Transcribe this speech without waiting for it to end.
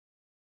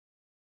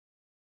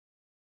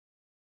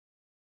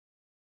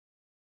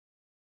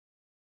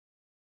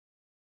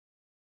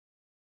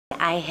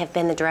I have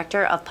been the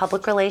Director of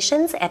Public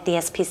Relations at the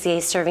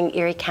SPCA serving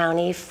Erie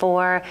County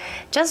for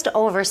just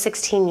over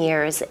 16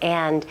 years,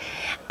 and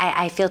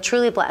I feel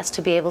truly blessed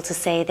to be able to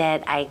say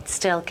that I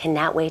still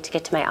cannot wait to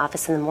get to my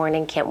office in the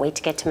morning, can't wait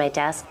to get to my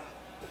desk.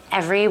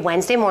 Every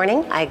Wednesday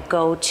morning, I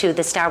go to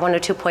the Star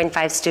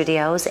 102.5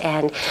 studios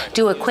and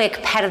do a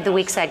quick Pet of the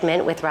Week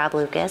segment with Rob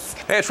Lucas.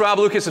 Hey, it's Rob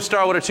Lucas of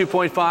Star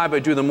 102.5. I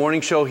do the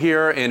morning show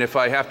here, and if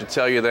I have to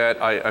tell you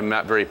that, I'm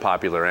not very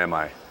popular, am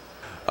I?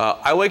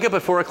 I wake up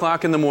at 4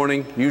 o'clock in the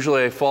morning.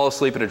 Usually I fall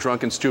asleep in a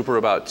drunken stupor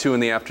about 2 in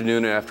the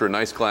afternoon after a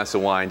nice glass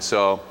of wine.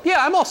 So,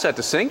 yeah, I'm all set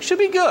to sing. Should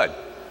be good.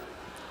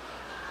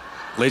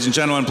 Ladies and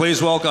gentlemen,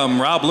 please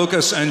welcome Rob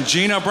Lucas and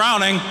Gina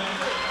Browning.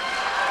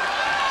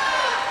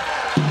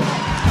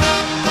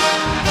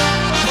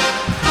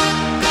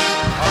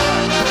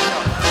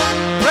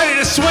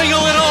 Swing a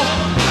little.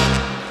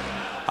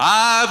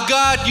 I've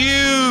got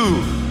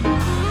you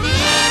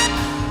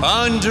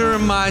under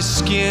my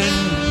skin.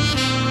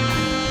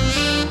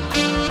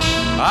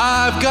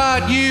 I've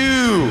got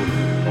you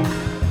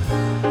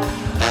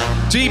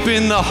deep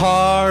in the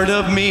heart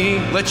of me.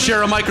 Let's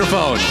share a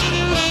microphone.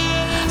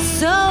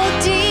 So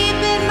deep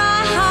in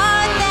my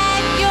heart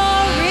that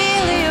you're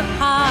really a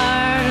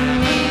part of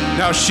me.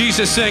 Now she's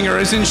a singer,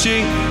 isn't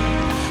she?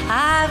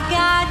 I've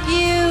got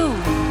you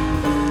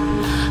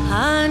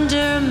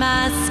under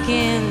my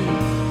skin.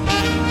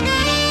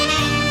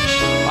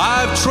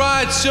 I've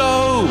tried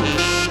so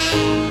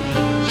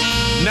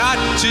not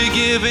to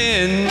give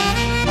in.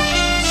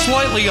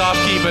 Slightly off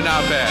key, but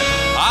not bad.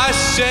 I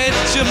said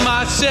to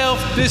myself,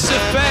 this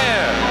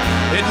affair,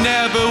 it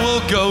never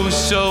will go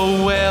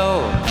so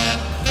well.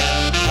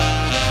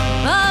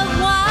 But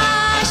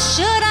why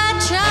should I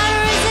try to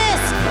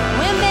resist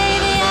when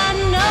baby I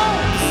know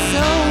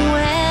so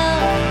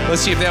well?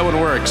 Let's see if that one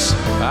works.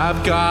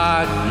 I've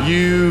got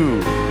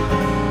you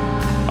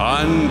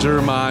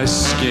under my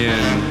skin.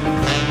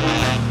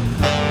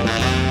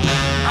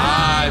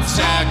 I've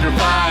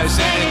sacrificed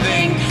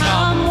anything,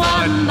 come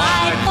what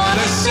might, for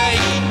the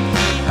sake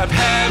of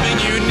having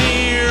you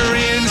near.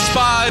 In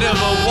spite of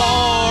a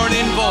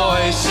warning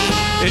voice,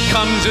 it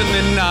comes in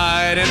the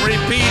night and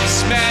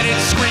repeats, man,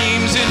 it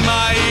screams in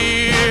my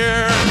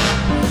ear.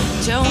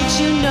 Don't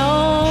you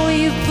know,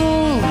 you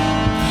fool,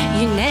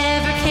 you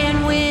never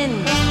can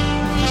win.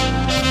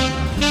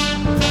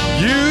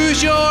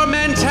 Use your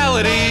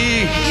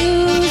mentality.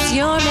 Use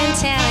your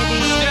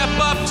mentality. Step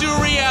up to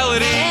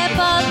reality. Step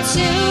up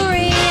to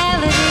reality.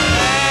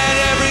 And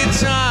every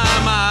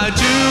time I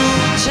do,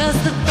 just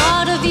the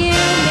thought of you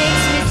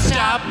makes me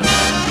stop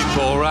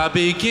before I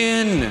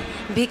begin.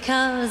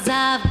 Because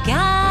I've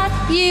got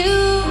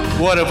you.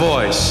 What a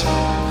voice.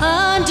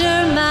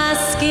 Under my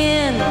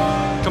skin.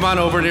 Come on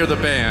over near the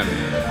band.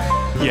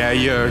 Yeah,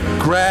 you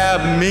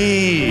grab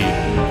me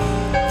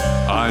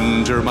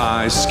under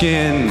my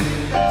skin.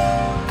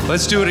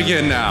 Let's do it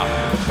again now.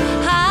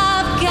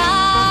 I've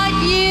got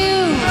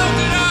you.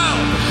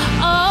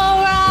 Oh,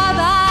 Rob,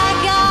 I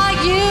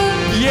got you.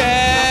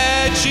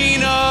 Yeah,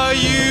 Gina,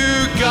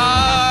 you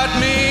got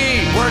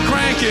me. We're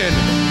cranking.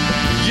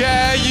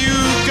 Yeah, you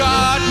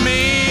got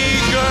me,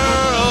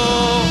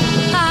 girl.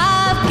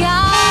 I've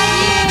got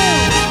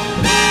you.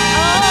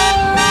 Oh,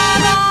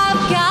 Rob,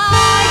 I've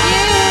got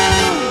you.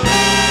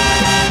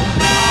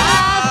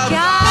 I've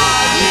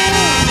got you.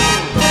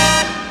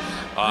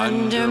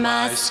 Under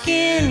my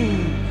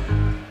skin.